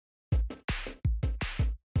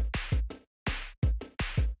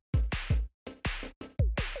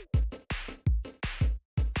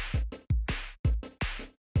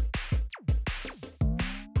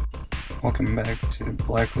Welcome back to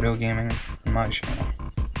BlackW1dow Gaming on my channel.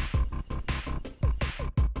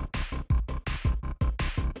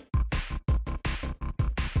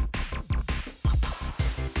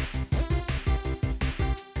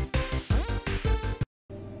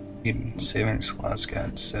 Saving slots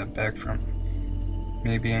got set back from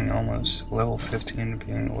me being almost level 15 to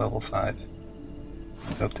being level 5.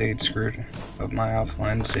 The update screwed up my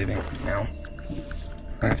offline saving now.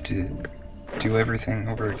 I have to do everything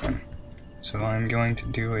over again. So I'm going to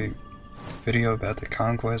do a video about the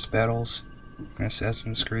conquest battles in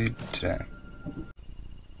Assassin's Creed today.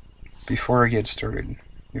 Before I get started,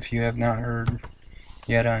 if you have not heard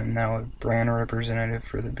yet, I am now a brand representative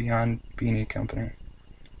for the Beyond Beanie Company.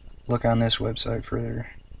 Look on this website for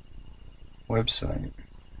their website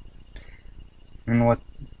and what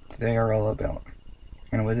they are all about.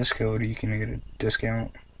 And with this code you can get a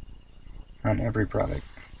discount on every product.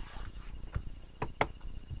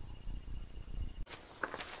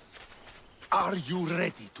 Are you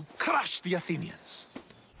ready to crush the Athenians?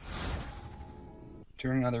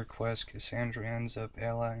 During other quests, Cassandra ends up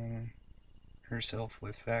allying herself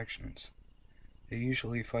with factions. They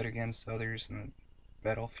usually fight against others in the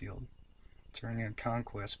battlefield during a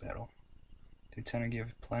conquest battle. They tend to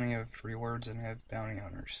give plenty of rewards and have bounty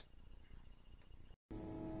hunters.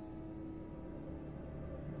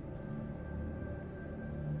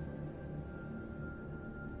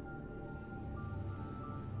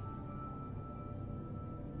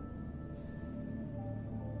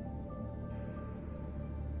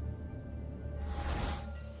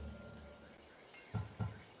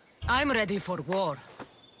 I'm ready for war.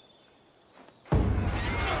 Send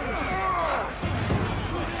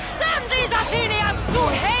these Athenians to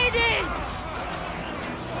Hades!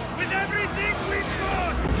 With everything we've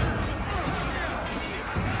got!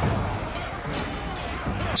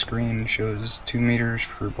 The screen shows 2 meters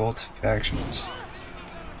for both factions.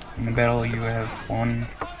 In the battle you have 1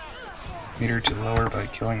 meter to lower by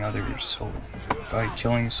killing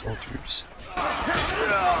soldiers.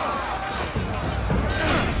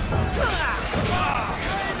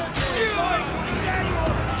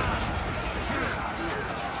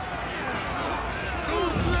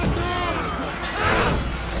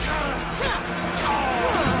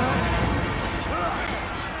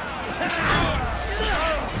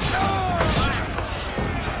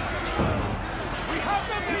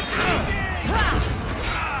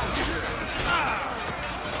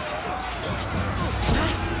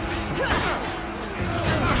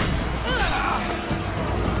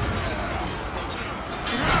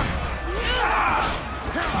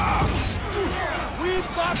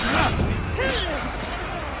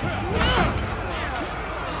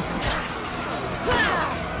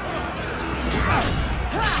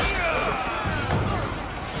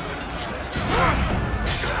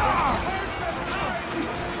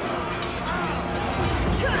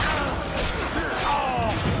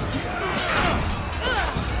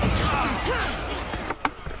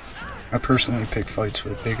 I personally pick fights for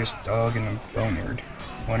the biggest dog in the boneyard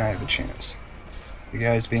when I have a chance.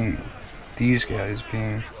 These guys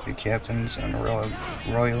being the captains and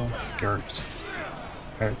royal guards.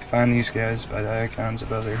 I find these guys by the icons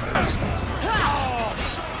above their heads.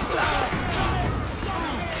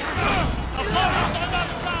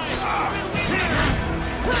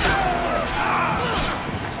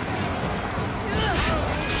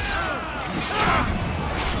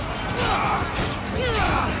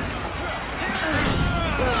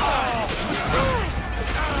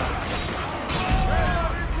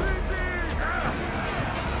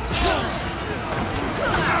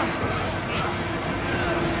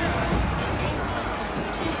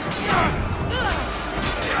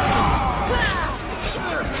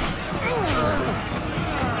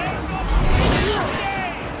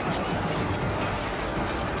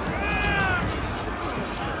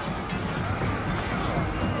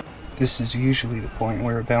 This is usually the point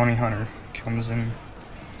where a bounty hunter comes in.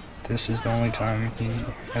 This is the only time he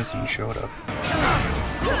hasn't showed up.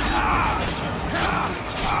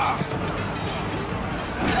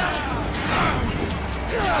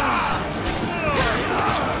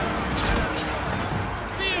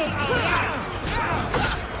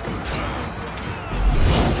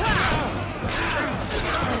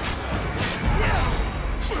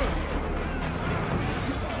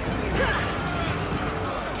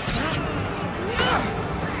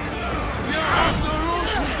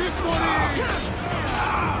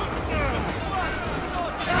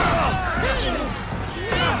 Victory!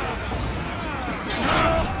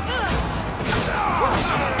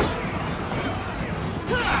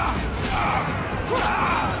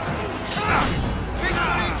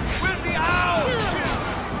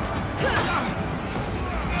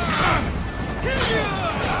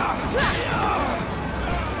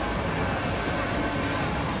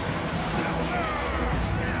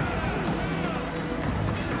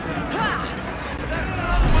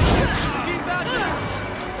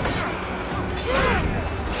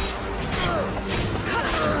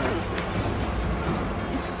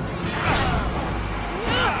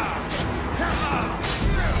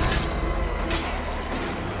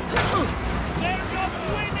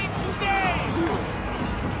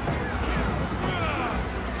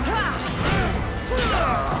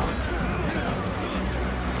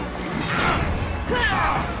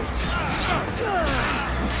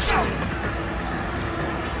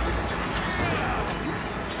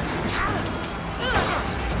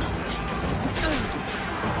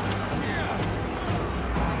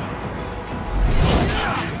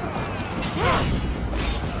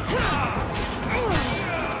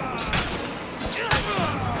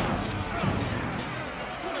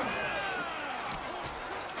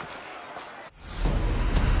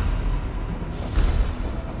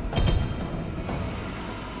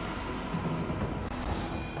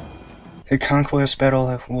 The conquest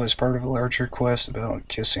battle was part of a larger quest about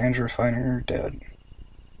Cassandra finding her dad.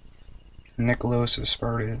 Nicholas of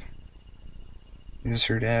Sparta is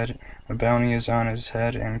her dad. A bounty is on his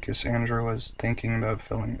head, and Cassandra was thinking about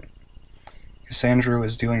filling it. Cassandra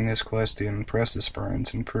was doing this quest to impress the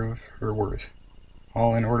Spartans and prove her worth,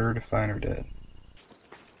 all in order to find her dad.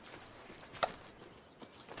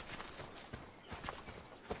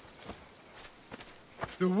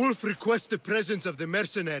 The wolf requests the presence of the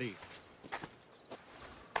mercenary.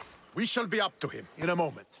 We shall be up to him in a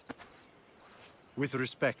moment. With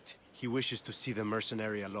respect, he wishes to see the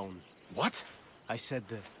mercenary alone. What? I said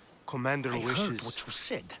the commander I wishes... heard what you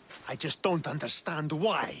said. I just don't understand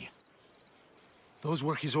why. Those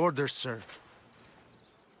were his orders, sir.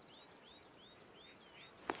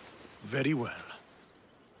 Very well.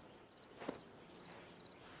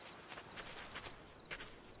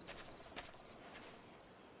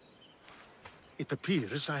 It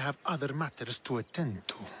appears I have other matters to attend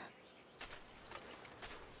to.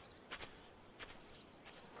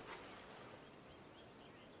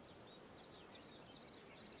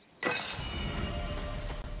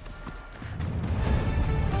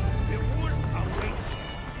 The wolf awaits.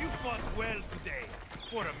 You fought well today.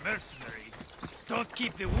 For a mercenary. Don't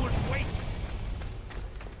keep the wolf waiting.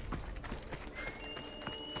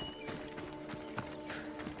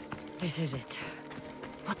 This is it.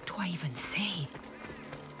 What do I even say?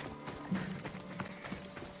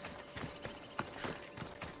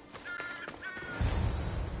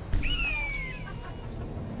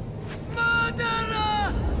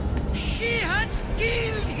 Murderer! She has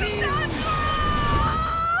killed him!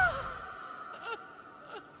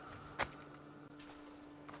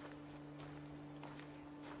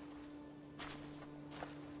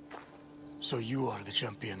 So you are the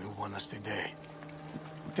champion who won us today.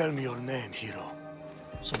 Tell me your name, hero,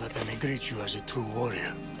 so that I may greet you as a true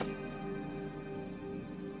warrior.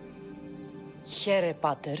 Here,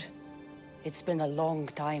 Pater. It's been a long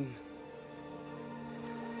time.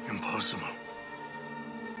 Impossible.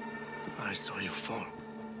 I saw you fall.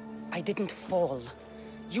 I didn't fall.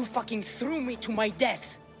 You fucking threw me to my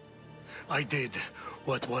death. I did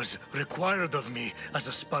what was required of me as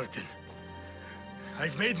a Spartan.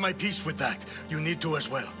 I've made my peace with that. You need to as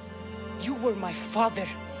well. You were my father.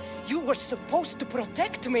 You were supposed to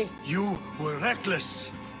protect me. You were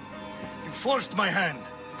reckless. You forced my hand.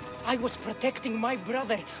 I was protecting my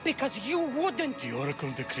brother because you wouldn't. The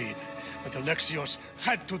Oracle decreed that Alexios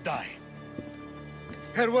had to die.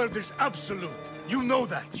 Her word is absolute. You know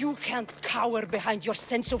that. You can't cower behind your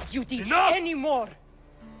sense of duty Enough! anymore.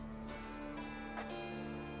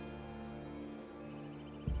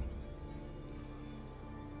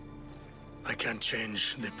 I can't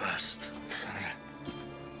change the past, Sandra.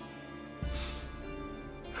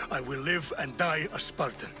 I will live and die a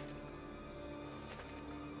Spartan.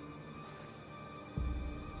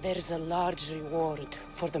 There's a large reward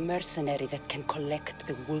for the mercenary that can collect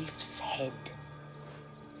the wolf's head.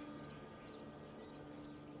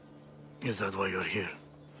 Is that why you're here?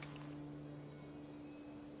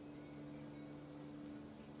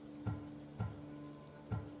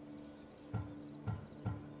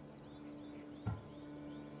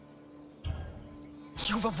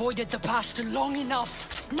 You've avoided the past long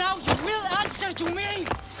enough. Now you will answer to me!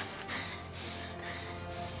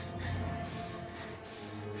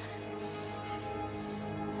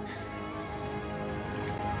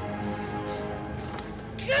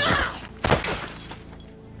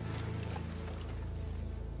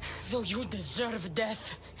 Though you deserve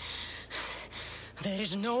death, there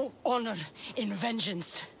is no honor in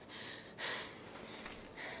vengeance.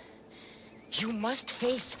 You must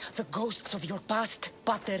face the ghosts of your past,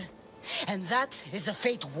 Pater, and that is a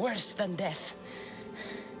fate worse than death.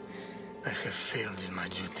 I have failed in my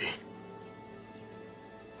duty.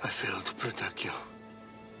 I failed to protect you.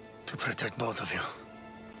 To protect both of you.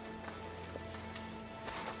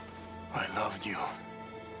 I loved you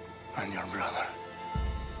and your brother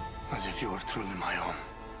as if you were truly my own.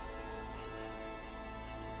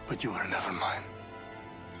 But you were never mine.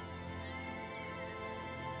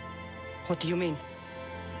 What do you mean?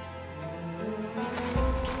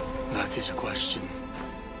 That is a question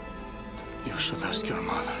you should ask your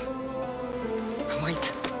mother. Wait.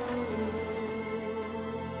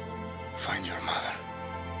 Find your mother.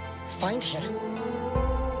 Find her?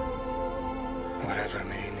 Wherever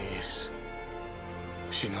Merini is,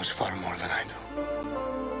 she knows far more than I do.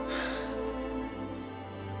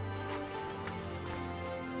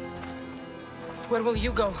 Where will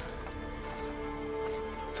you go?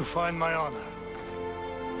 To find my honor.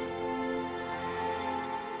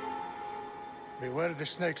 Beware the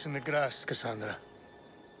snakes in the grass, Cassandra.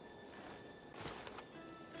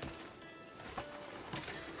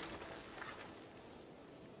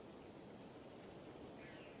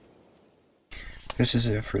 This is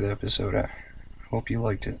it for the episode. I hope you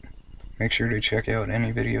liked it. Make sure to check out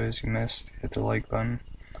any videos you missed, hit the like button,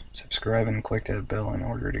 subscribe, and click that bell in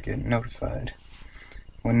order to get notified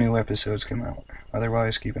when new episodes come out.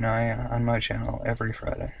 Otherwise, keep an eye on my channel every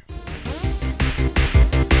Friday.